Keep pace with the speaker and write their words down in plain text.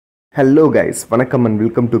Hello guys, Vanakkam and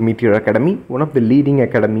welcome to Meteor Academy, one of the leading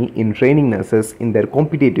academy in training nurses in their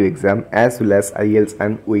competitive exam as well as IELTS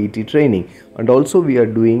and OET training, and also we are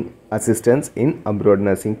doing assistance in abroad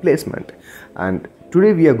nursing placement. And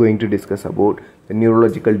today we are going to discuss about the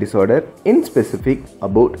neurological disorder, in specific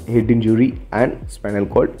about head injury and spinal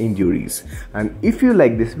cord injuries. And if you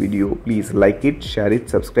like this video, please like it, share it,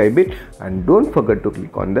 subscribe it, and don't forget to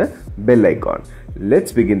click on the bell icon.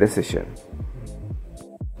 Let's begin the session.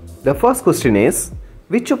 The first question is,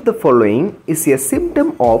 which of the following is a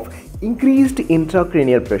symptom of increased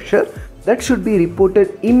intracranial pressure that should be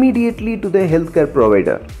reported immediately to the healthcare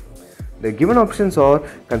provider? The given options are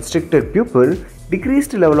constricted pupil,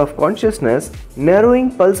 decreased level of consciousness,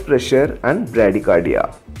 narrowing pulse pressure, and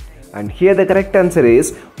bradycardia. And here the correct answer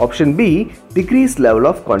is option B, decreased level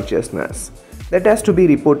of consciousness. That has to be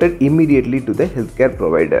reported immediately to the healthcare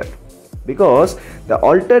provider, because the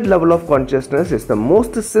altered level of consciousness is the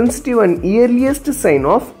most sensitive and earliest sign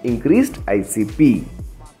of increased ICP.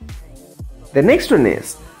 The next one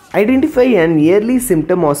is, identify an early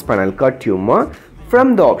symptom of spinal cord tumor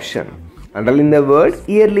from the option. Underline the word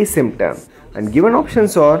early symptom, and given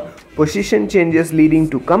options are position changes leading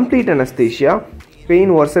to complete anesthesia,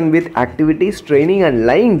 pain worsen with activity, straining and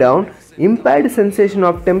lying down, impaired sensation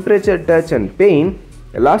of temperature, touch and pain.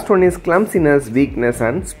 The last one is clumsiness, weakness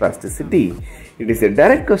and spasticity. It is a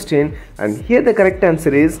direct question, and here the correct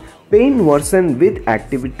answer is pain worsen with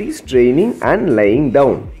activity, straining and lying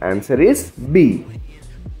down. Answer is B.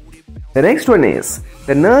 The next one is,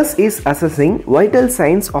 the nurse is assessing vital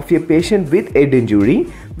signs of a patient with head injury.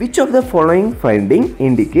 Which of the following findings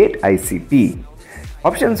indicate ICP?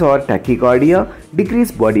 Options are tachycardia,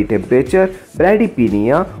 decreased body temperature,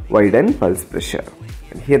 bradypnea, widened pulse pressure.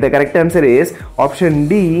 And here the correct answer is option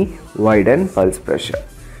D, widened pulse pressure.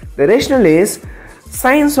 The rationale is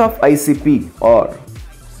signs of ICP, or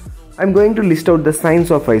I'm going to list out the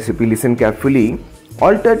signs of ICP. Listen carefully.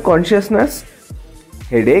 Altered consciousness,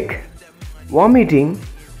 headache, vomiting,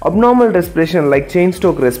 abnormal respiration like chain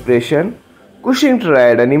stroke respiration, Cushing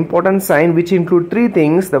triad, an important sign which include three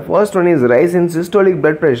things. The first one is rise in systolic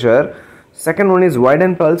blood pressure, second one is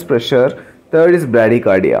widened pulse pressure, third is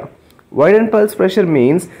bradycardia. Widened pulse pressure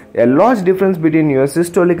means a large difference between your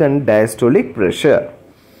systolic and diastolic pressure.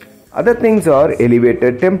 Other things are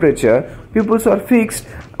elevated temperature, pupils are fixed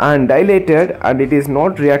and dilated, and it is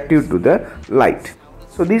not reactive to the light.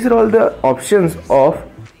 So these are all the options of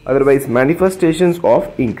otherwise manifestations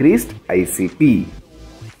of increased ICP.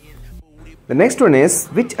 The next one is,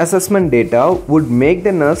 which assessment data would make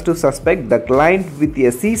the nurse to suspect the client with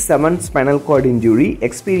a C7 spinal cord injury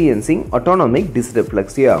experiencing autonomic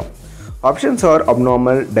dysreflexia? Options are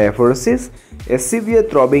abnormal diaphoresis, a severe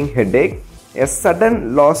throbbing headache, a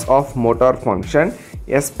sudden loss of motor function,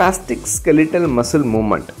 a spastic skeletal muscle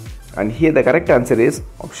movement. And here the correct answer is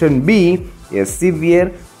option B, a severe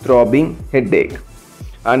throbbing headache.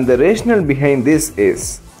 And the rationale behind this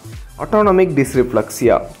is autonomic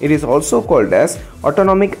dysreflexia. It is also called as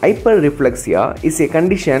autonomic hyperreflexia, is a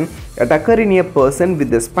condition that occurs in a person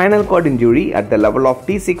with a spinal cord injury at the level of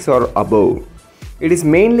T6 or above. It is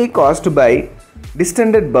mainly caused by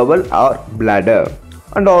distended bowel or bladder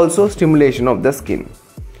and also stimulation of the skin.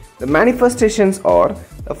 The manifestations are,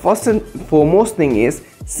 the first and foremost thing is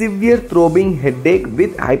severe throbbing headache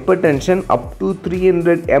with hypertension up to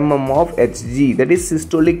 300 mm of Hg, that is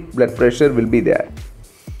systolic blood pressure will be there.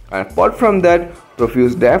 And apart from that,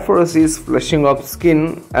 profuse diaphoresis, flushing of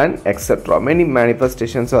skin and etc. Many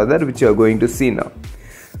manifestations are there which you are going to see now.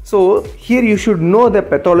 So here you should know the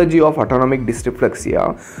pathology of autonomic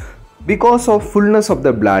dysreflexia. Because of fullness of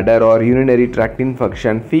the bladder or urinary tract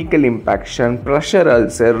infection, fecal impaction, pressure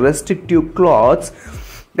ulcer, restrictive clots,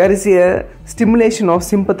 there is a stimulation of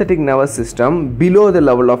sympathetic nervous system below the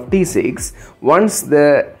level of T6. Once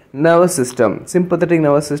the sympathetic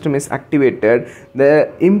nervous system is activated,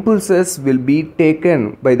 the impulses will be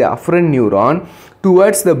taken by the afferent neuron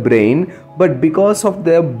towards the brain, but because of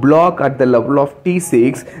the block at the level of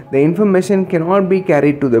T6, the information cannot be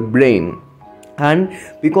carried to the brain. And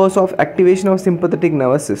because of activation of sympathetic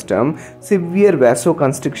nervous system, severe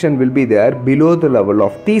vasoconstriction will be there below the level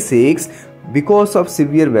of T6. Because of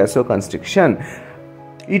severe vasoconstriction,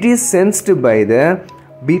 it is sensed by the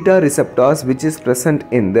beta receptors which is present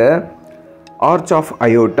in the arch of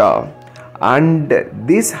aorta, and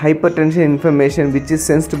this hypertension information which is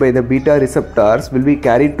sensed by the beta receptors will be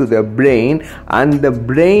carried to the brain, and the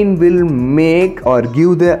brain will make or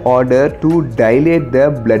give the order to dilate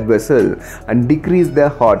the blood vessel and decrease the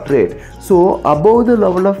heart rate. So above the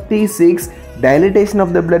level of T6, dilatation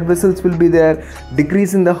of the blood vessels will be there,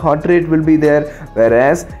 decrease in the heart rate will be there,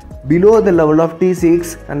 whereas below the level of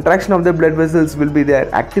T6, contraction of the blood vessels will be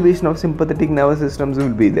there, activation of sympathetic nervous systems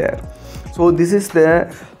will be there. So this is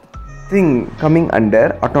the thing coming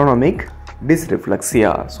under autonomic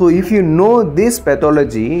dysreflexia. So if you know this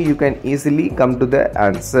pathology, you can easily come to the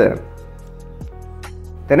answer.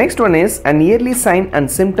 The next one is an early sign and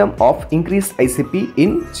symptom of increased ICP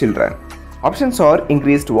in children. Options are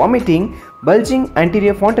increased vomiting, bulging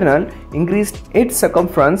anterior fontanelle, increased head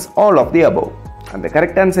circumference, all of the above. And the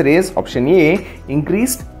correct answer is option A,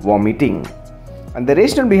 increased vomiting. And the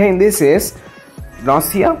rationale behind this is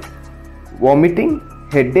nausea, vomiting,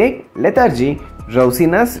 headache, lethargy,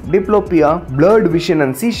 drowsiness, diplopia, blurred vision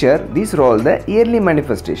and seizure. These are all the early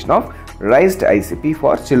manifestation of raised ICP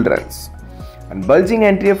for children. And bulging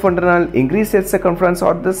anterior fontanelle, increased head circumference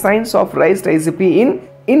are the signs of raised ICP in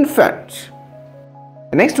infant.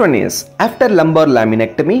 The next one is after lumbar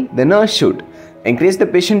laminectomy, the nurse should encourage the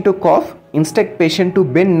patient to cough, instruct patient to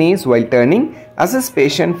bend knees while turning, assess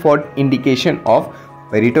patient for indication of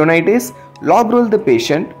peritonitis, log roll the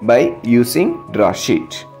patient by using draw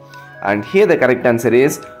sheet. And here the correct answer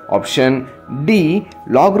is option D,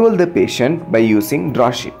 log roll the patient by using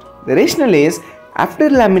draw sheet. The rationale is after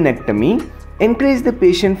laminectomy, encourage the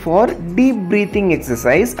patient for deep breathing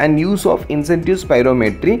exercise and use of incentive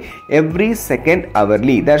spirometry every second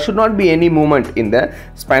hourly. There should not be any movement in the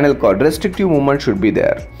spinal cord, restrictive movement should be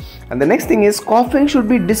there. And the next thing is coughing should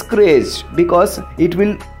be discouraged because it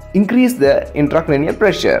will increase the intracranial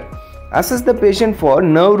pressure. Assess the patient for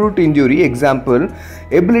nerve root injury, example,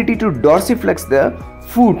 ability to dorsiflex the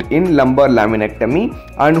foot in lumbar laminectomy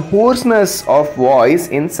and hoarseness of voice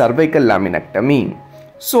in cervical laminectomy.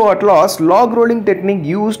 So at last, log rolling technique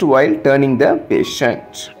used while turning the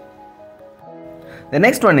patient. The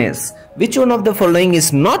next one is, which one of the following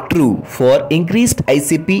is not true for increased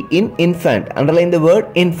ICP in infant? Underline the word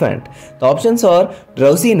infant. The options are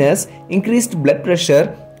drowsiness, increased blood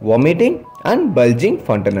pressure, vomiting and bulging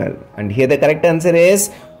fontanelle. And here the correct answer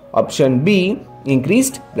is option B,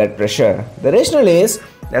 increased blood pressure. The rationale is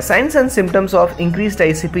the signs and symptoms of increased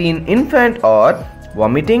ICP in infant are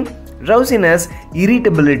vomiting, drowsiness,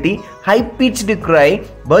 irritability, high-pitched cry,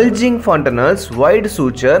 bulging fontanelles, wide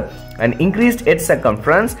suture, and increased head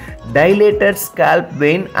circumference, dilated scalp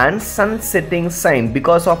vein, and sun-setting sign.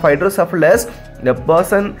 Because of hydrocephalus, the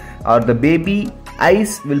person or the baby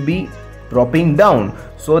eyes will be dropping down.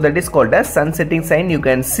 So that is called as sun-setting sign. You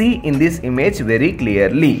can see in this image very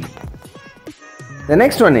clearly. The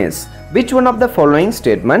next one is, which one of the following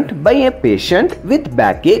statement by a patient with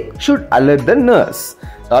backache should alert the nurse?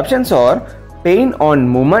 The options are pain on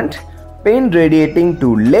movement, pain radiating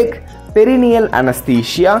to leg, perineal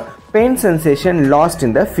anesthesia, pain sensation lost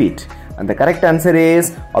in the feet. And the correct answer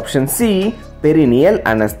is option C, perineal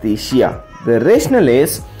anesthesia. The rationale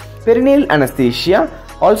is perineal anesthesia,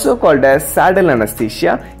 also called as saddle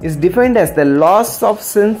anesthesia, is defined as the loss of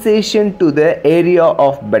sensation to the area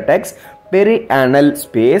of buttocks, perianal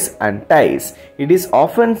space and thighs. It is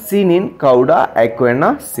often seen in cauda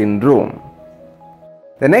equina syndrome.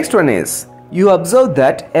 The next one is, you observe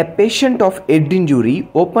that a patient of head injury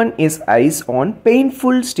open his eyes on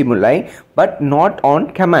painful stimuli but not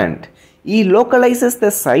on command. He localizes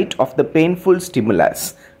the site of the painful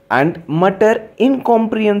stimulus and mutter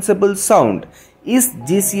incomprehensible sound. His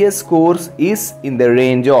GCS scores is in the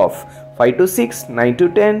range of 5 to 6, 9 to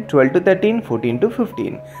 10, 12 to 13, 14 to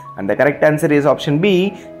 15. And the correct answer is option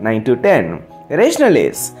B, 9 to 10. The rationale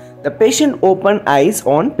is, the patient opened eyes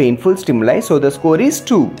on painful stimuli, so the score is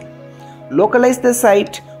 2. Localize the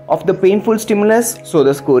site of the painful stimulus, so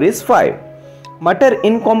the score is 5. Mutter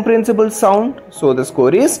incomprehensible sound, so the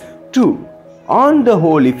score is 2. On the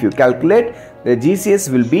whole, if you calculate, the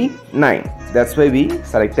GCS will be 9. That's why we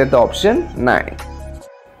selected the option 9.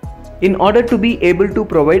 In order to be able to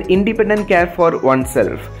provide independent care for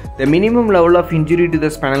oneself, the minimum level of injury to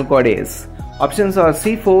the spinal cord is, options are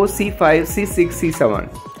C4, C5, C6,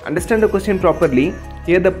 C7. Understand the question properly.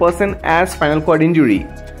 Here the person has spinal cord injury,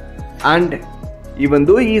 and even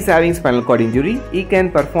though he is having spinal cord injury, he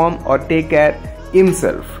can perform or take care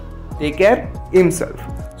himself.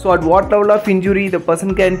 So at what level of injury the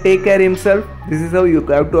person can take care himself? This is how you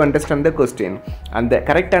have to understand the question. And the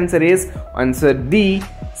correct answer is answer D,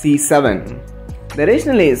 C7. The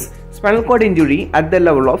rationale is spinal cord injury at the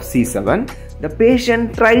level of C7. The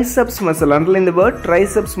patient triceps muscle, underline the word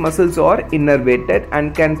triceps muscles, are innervated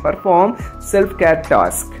and can perform self-care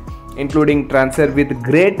tasks, including transfer with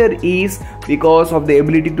greater ease because of the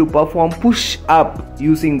ability to perform push-up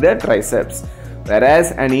using the triceps.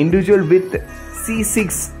 Whereas an individual with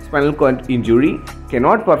C6 spinal cord injury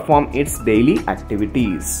cannot perform its daily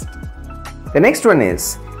activities. The next one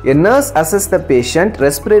is, A nurse assesses the patient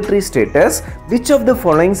respiratory status. Which of the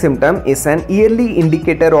following symptom is an early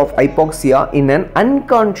indicator of hypoxia in an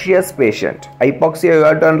unconscious patient? Hypoxia you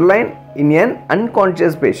have to underline in an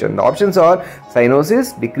unconscious patient. The options are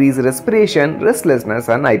cyanosis, decreased respiration, restlessness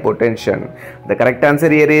and hypotension. The correct answer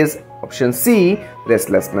here is option C,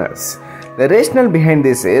 restlessness. The rationale behind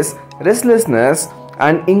this is restlessness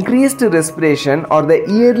and increased respiration are the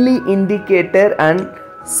early indicator and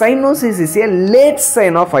cyanosis is a late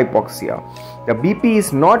sign of hypoxia. The BP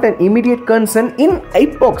is not an immediate concern in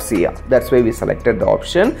hypoxia. That's why we selected the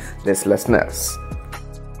option restlessness.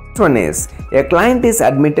 Next one is, a client is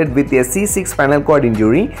admitted with a C6 spinal cord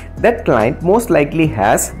injury. That client most likely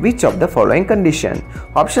has which of the following condition?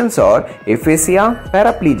 Options are aphasia,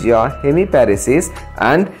 paraplegia, hemiparesis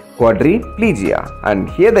and quadriplegia. And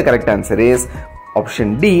here the correct answer is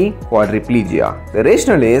option D, quadriplegia. The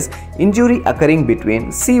rationale is injury occurring between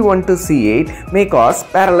C1 to C8 may cause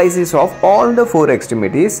paralysis of all the four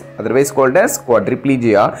extremities, otherwise called as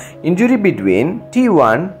quadriplegia. Injury between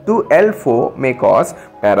T1 to L4 may cause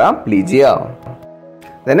paraplegia.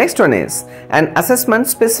 The next one is, an assessment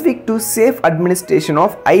specific to safe administration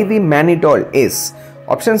of IV mannitol is.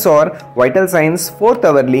 Options are vital signs 4th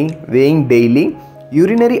hourly, weighing daily,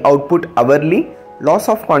 urinary output hourly, loss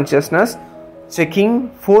of consciousness, checking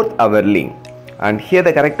 4th hourly. And here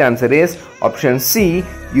the correct answer is option C,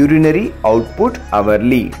 urinary output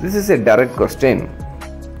hourly. This is a direct question.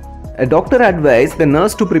 A doctor advised the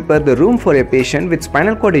nurse to prepare the room for a patient with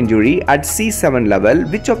spinal cord injury at C7 level.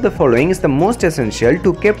 Which of the following is the most essential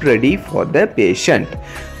to keep ready for the patient?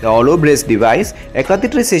 The hollow brace device, a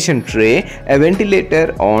catheterization tray, a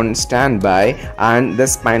ventilator on standby and the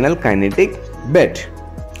spinal kinetic bed.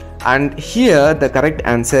 And here the correct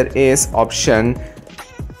answer is option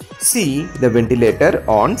C, the ventilator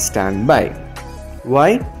on standby.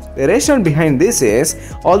 Why? The rationale behind this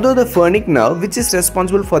is, although the phrenic nerve which is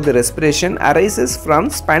responsible for the respiration arises from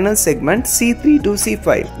spinal segment C3 to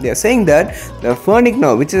C5. They are saying that the phrenic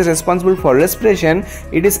nerve which is responsible for respiration,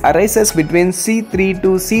 it arises between C3 to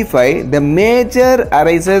C5. The major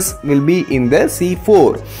arises will be in the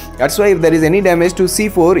C4. That's why if there is any damage to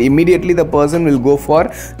C4, immediately the person will go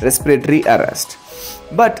for respiratory arrest.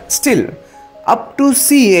 But still, up to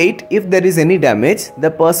C8, if there is any damage,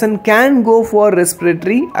 the person can go for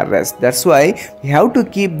respiratory arrest. That's why you have to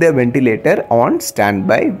keep the ventilator on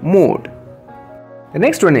standby mode. The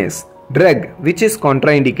next one is drug which is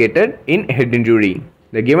contraindicated in head injury.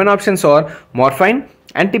 The given options are morphine,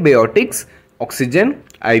 antibiotics, oxygen,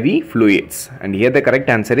 IV fluids. And here the correct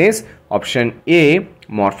answer is option A,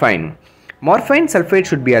 morphine. Morphine sulfate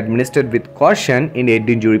should be administered with caution in head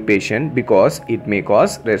injury patient because it may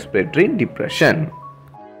cause respiratory depression.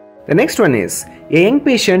 The next one is, a young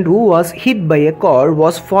patient who was hit by a car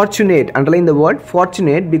was fortunate, underline the word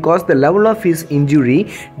fortunate, because the level of his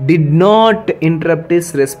injury did not interrupt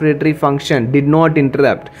his respiratory function, did not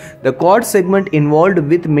interrupt. The cord segment involved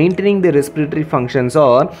with maintaining the respiratory functions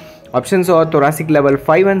are, options are thoracic level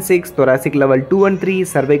 5 and 6, thoracic level 2 and 3,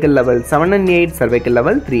 cervical level 7 and 8, cervical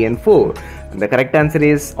level 3 and 4. And the correct answer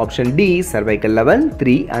is option D, cervical level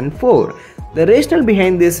 3 and 4. The rationale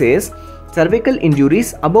behind this is, cervical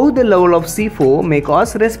injuries above the level of C4 may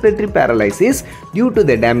cause respiratory paralysis due to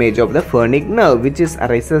the damage of the phrenic nerve which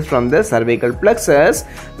arises from the cervical plexus,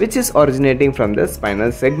 which is originating from the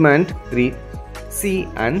spinal segment 3C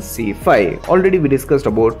and C5. Already we discussed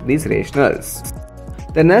about these rationales.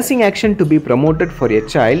 The nursing action to be promoted for a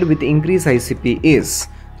child with increased ICP is,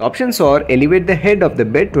 the options are elevate the head of the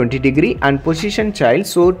bed 20 degree and position child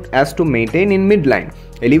so as to maintain in midline.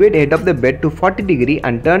 Elevate head of the bed to 40 degree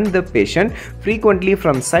and turn the patient frequently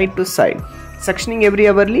from side to side. Suctioning every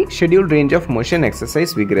hourly, scheduled range of motion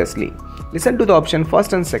exercise vigorously. Listen to the option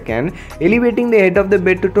first and second. Elevating the head of the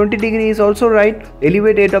bed to 20 degree is also right.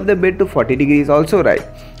 Elevate head of the bed to 40 degree is also right.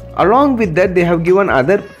 Along with that, they have given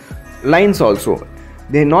other lines also.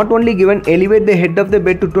 They not only given elevate the head of the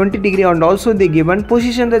bed to 20 degree and also they given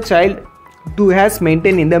position the child to has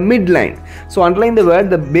maintained in the midline. So underline the word,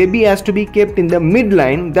 the baby has to be kept in the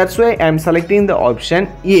midline. That's why I am selecting the option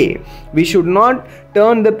A. We should not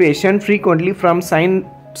turn the patient frequently from side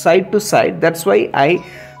to side. That's why I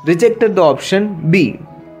rejected the option B.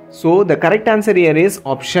 So the correct answer here is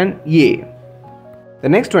option A. The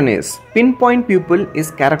next one is, pinpoint pupil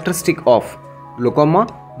is characteristic of glaucoma,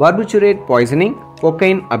 barbiturate poisoning,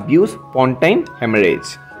 cocaine abuse, pontine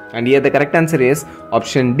hemorrhage. And here the correct answer is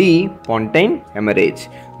option D, pontine hemorrhage.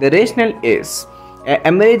 The rationale is, a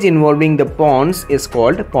hemorrhage involving the pons is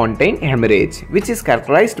called pontine hemorrhage, which is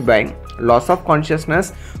characterized by loss of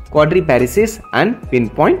consciousness, quadriparesis and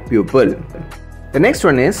pinpoint pupil. The next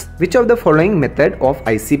one is, which of the following method of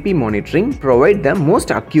ICP monitoring provide the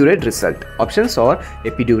most accurate result? Options are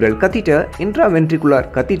epidural catheter,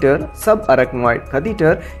 intraventricular catheter, subarachnoid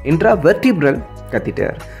catheter, intravertebral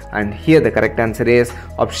catheter. And here the correct answer is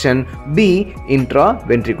option B,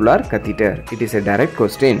 intraventricular catheter. It is a direct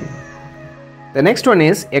question. The next one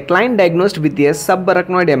is, a client diagnosed with a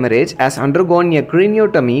subarachnoid hemorrhage has undergone a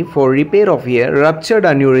craniotomy for repair of a ruptured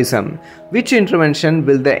aneurysm. Which intervention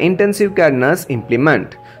will the intensive care nurse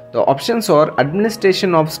implement? The options are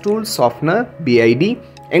administration of stool softener (BID),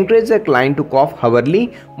 encourage the client to cough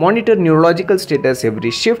hourly, monitor neurological status every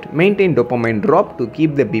shift, maintain dopamine drop to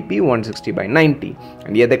keep the BP 160/90.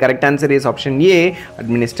 And here the correct answer is option A,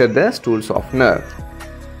 administer the stool softener.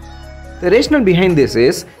 The rationale behind this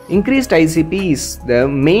is, increased ICP is the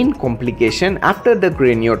main complication after the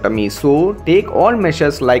craniotomy, so take all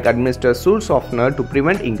measures like administer stool softener to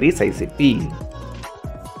prevent increased ICP.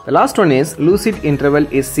 The last one is, lucid interval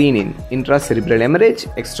is seen in intracerebral hemorrhage,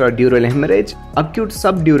 extradural hemorrhage, acute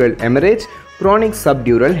subdural hemorrhage, chronic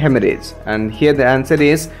subdural hemorrhage. And here the answer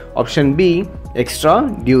is option B,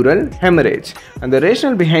 extradural hemorrhage. And the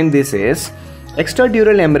rationale behind this is,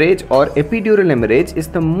 extradural hemorrhage or epidural hemorrhage is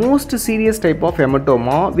the most serious type of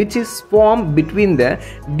hematoma which is formed between the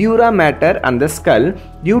dura mater and the skull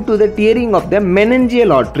due to the tearing of the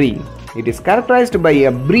meningeal artery. It is characterized by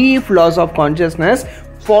a brief loss of consciousness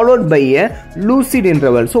followed by a lucid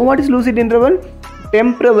interval. So what is lucid interval?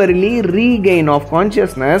 Temporarily regain of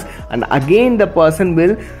consciousness, and again the person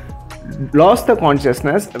will lose the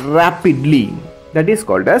consciousness rapidly. That is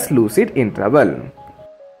called as lucid interval.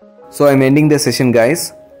 So I'm ending the session,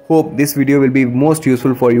 guys. Hope this video will be most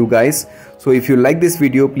useful for you guys. So if you like this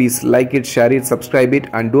video, please like it, share it, subscribe it,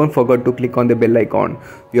 and don't forget to click on the bell icon.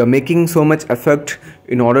 We are making so much effort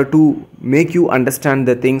in order to make you understand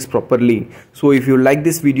the things properly. So if you like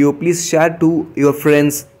this video, please share to your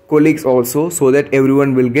friends, colleagues also, so that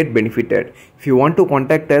everyone will get benefited. If you want to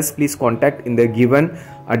contact us, please contact in the given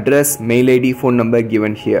address, mail ID, phone number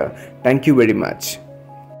given here. Thank you very much.